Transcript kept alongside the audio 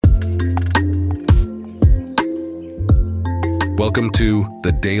Welcome to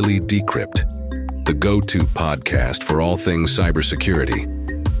The Daily Decrypt, the go-to podcast for all things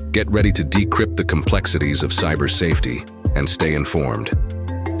cybersecurity. Get ready to decrypt the complexities of cyber safety and stay informed.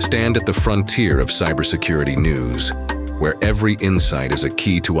 Stand at the frontier of cybersecurity news, where every insight is a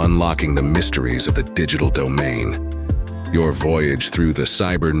key to unlocking the mysteries of the digital domain. Your voyage through the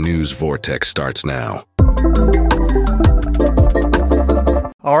cyber news vortex starts now.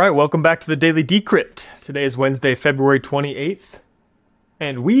 All right, welcome back to the Daily Decrypt. Today is Wednesday, February 28th,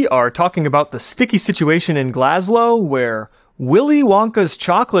 and we are talking about the sticky situation in Glasgow where Willy Wonka's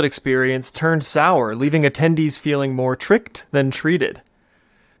chocolate experience turned sour, leaving attendees feeling more tricked than treated.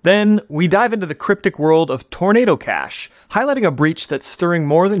 Then we dive into the cryptic world of Tornado Cash, highlighting a breach that's stirring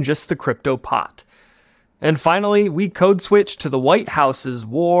more than just the crypto pot. And finally, we code switch to the White House's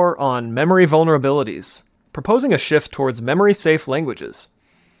war on memory vulnerabilities, proposing a shift towards memory-safe languages.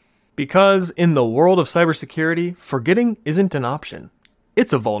 Because in the world of cybersecurity, forgetting isn't an option.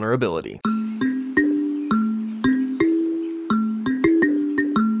 It's a vulnerability.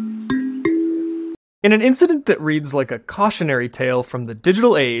 In an incident that reads like a cautionary tale from the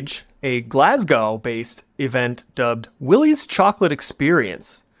digital age, a Glasgow-based event dubbed Willy's Chocolate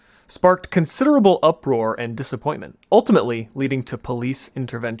Experience sparked considerable uproar and disappointment, ultimately leading to police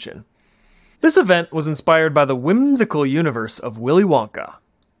intervention. This event was inspired by the whimsical universe of Willy Wonka,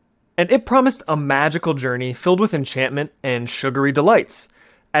 and it promised a magical journey filled with enchantment and sugary delights,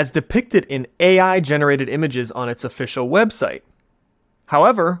 as depicted in AI-generated images on its official website.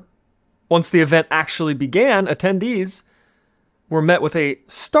 However, once the event actually began, attendees were met with a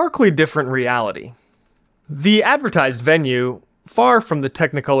starkly different reality. The advertised venue, far from the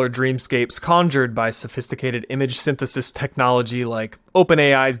Technicolor dreamscapes conjured by sophisticated image synthesis technology like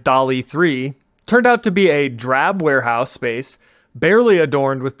OpenAI's DALL-E 3, turned out to be a drab warehouse space, barely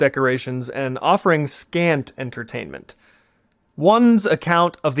adorned with decorations and offering scant entertainment. One's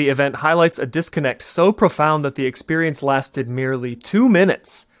account of the event highlights a disconnect so profound that the experience lasted merely 2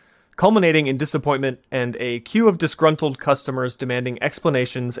 minutes, culminating in disappointment and a queue of disgruntled customers demanding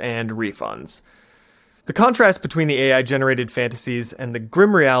explanations and refunds. The contrast between the AI-generated fantasies and the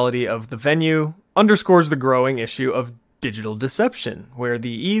grim reality of the venue underscores the growing issue of digital deception, where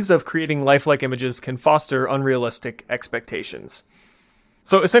the ease of creating lifelike images can foster unrealistic expectations.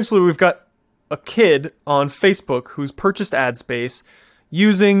 So essentially, we've got a kid on Facebook who's purchased ad space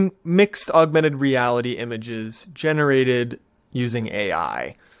using mixed augmented reality images generated using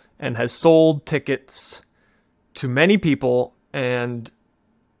AI, and has sold tickets to many people, and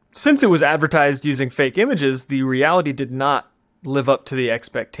since it was advertised using fake images, the reality did not live up to the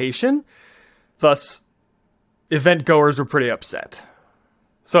expectation. Thus, event goers were pretty upset.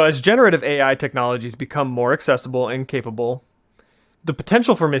 So as generative AI technologies become more accessible and capable, the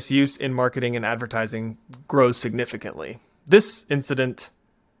potential for misuse in marketing and advertising grows significantly. This incident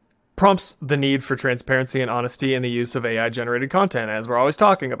prompts the need for transparency and honesty in the use of AI-generated content, as we're always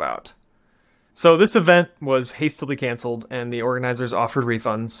talking about. So this event was hastily canceled, and the organizers offered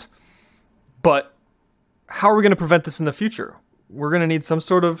refunds. But how are we going to prevent this in the future? We're going to need some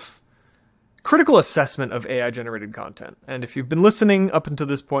sort of critical assessment of AI-generated content. And if you've been listening up until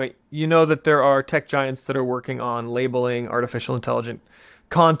this point, you know that there are tech giants that are working on labeling artificial intelligent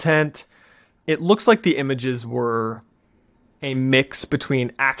content. It looks like the images were a mix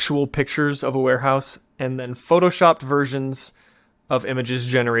between actual pictures of a warehouse and then photoshopped versions of images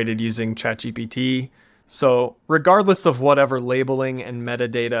generated using ChatGPT. So regardless of whatever labeling and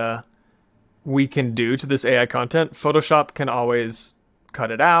metadata we can do to this AI content, Photoshop can always cut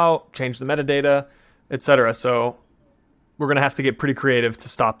it out, change the metadata, etc. So we're going to have to get pretty creative to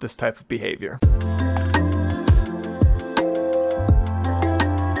stop this type of behavior.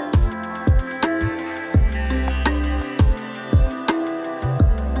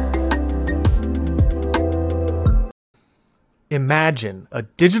 Imagine a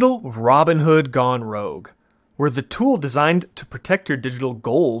digital Robin Hood gone rogue, where the tool designed to protect your digital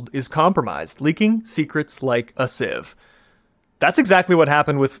gold is compromised, leaking secrets like a sieve. That's exactly what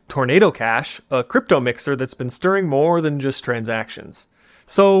happened with Tornado Cash, a crypto mixer that's been stirring more than just transactions.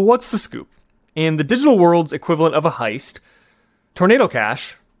 So what's the scoop? In the digital world's equivalent of a heist, Tornado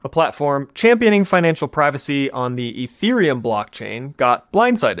Cash, a platform championing financial privacy on the Ethereum blockchain, got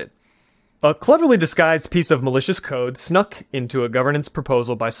blindsided. A cleverly disguised piece of malicious code snuck into a governance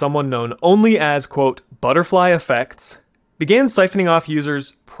proposal by someone known only as, quote, butterfly effects, began siphoning off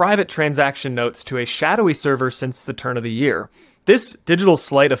users' private transaction notes to a shadowy server since the turn of the year. This digital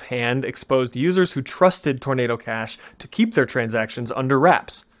sleight of hand exposed users who trusted Tornado Cash to keep their transactions under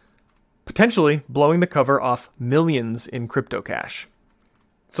wraps, potentially blowing the cover off millions in crypto cash.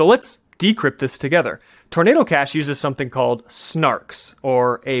 So let's decrypt this together. Tornado Cash uses something called snarks,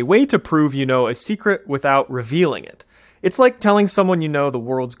 or a way to prove you know a secret without revealing it. It's like telling someone you know the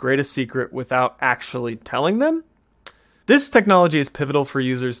world's greatest secret without actually telling them. This technology is pivotal for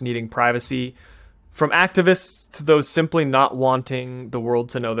users needing privacy, from activists to those simply not wanting the world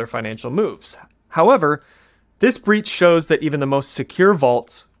to know their financial moves. However, this breach shows that even the most secure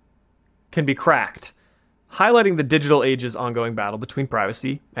vaults can be cracked, highlighting the digital age's ongoing battle between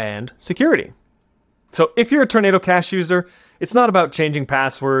privacy and security. So if you're a Tornado Cash user, it's not about changing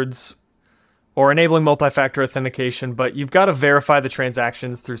passwords or enabling multi-factor authentication, but you've got to verify the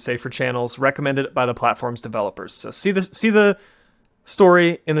transactions through safer channels recommended by the platform's developers. So see the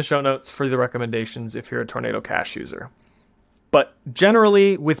story in the show notes for the recommendations if you're a Tornado Cash user. But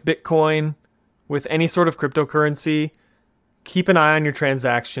generally, with Bitcoin, with any sort of cryptocurrency, keep an eye on your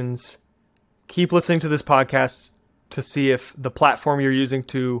transactions. Keep listening to this podcast to see if the platform you're using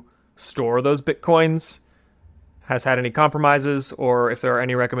to store those Bitcoins has had any compromises or if there are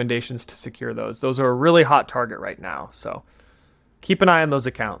any recommendations to secure those. Those are a really hot target right now, so keep an eye on those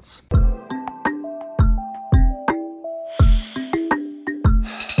accounts.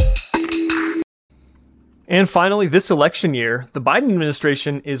 And finally, this election year, the Biden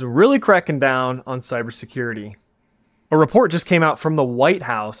administration is really cracking down on cybersecurity. A report just came out from the White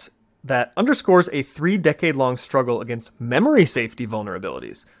House that underscores a 3-decade-long struggle against memory safety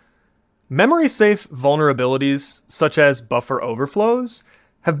vulnerabilities. Memory-safe vulnerabilities, such as buffer overflows,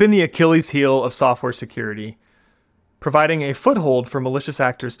 have been the Achilles heel of software security, providing a foothold for malicious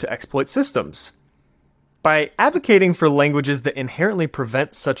actors to exploit systems. By advocating for languages that inherently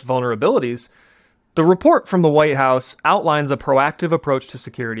prevent such vulnerabilities, the report from the White House outlines a proactive approach to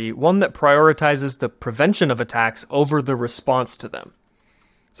security, one that prioritizes the prevention of attacks over the response to them.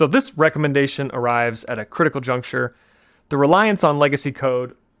 So this recommendation arrives at a critical juncture. The reliance on legacy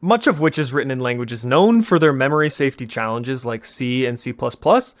code, much of which is written in languages known for their memory safety challenges like C and C++,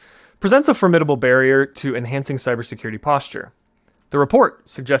 presents a formidable barrier to enhancing cybersecurity posture. The report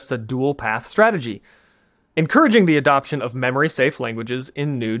suggests a dual-path strategy, encouraging the adoption of memory-safe languages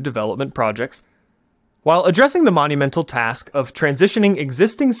in new development projects, while addressing the monumental task of transitioning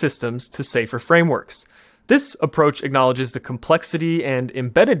existing systems to safer frameworks. This approach acknowledges the complexity and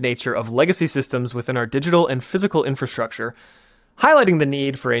embedded nature of legacy systems within our digital and physical infrastructure, highlighting the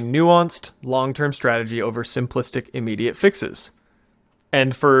need for a nuanced, long-term strategy over simplistic, immediate fixes.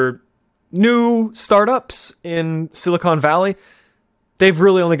 And for new startups in Silicon Valley, they've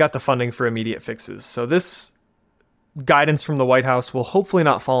really only got the funding for immediate fixes. So this guidance from the White House will hopefully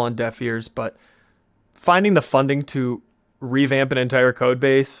not fall on deaf ears, but finding the funding to revamp an entire code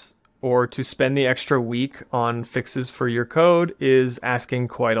base or to spend the extra week on fixes for your code is asking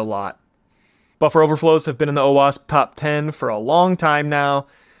quite a lot. Buffer overflows have been in the OWASP top 10 for a long time now,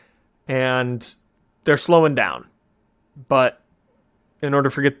 and they're slowing down. But in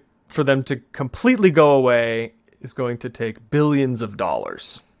order for them to completely go away is going to take billions of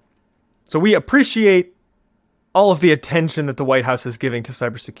dollars. So we appreciate all of the attention that the White House is giving to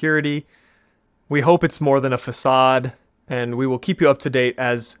cybersecurity. We hope it's more than a facade, and we will keep you up to date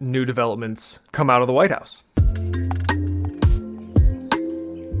as new developments come out of the White House.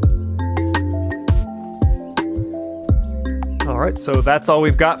 All right, so that's all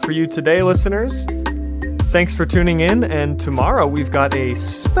we've got for you today, listeners. Thanks for tuning in, and tomorrow we've got a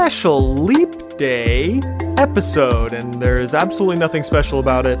special Leap Day episode, and there's absolutely nothing special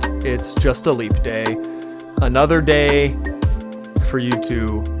about it. It's just a leap day. Another day for you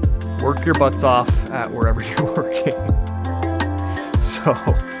to work your butts off at wherever you're working. So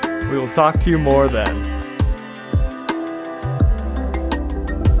we will talk to you more then.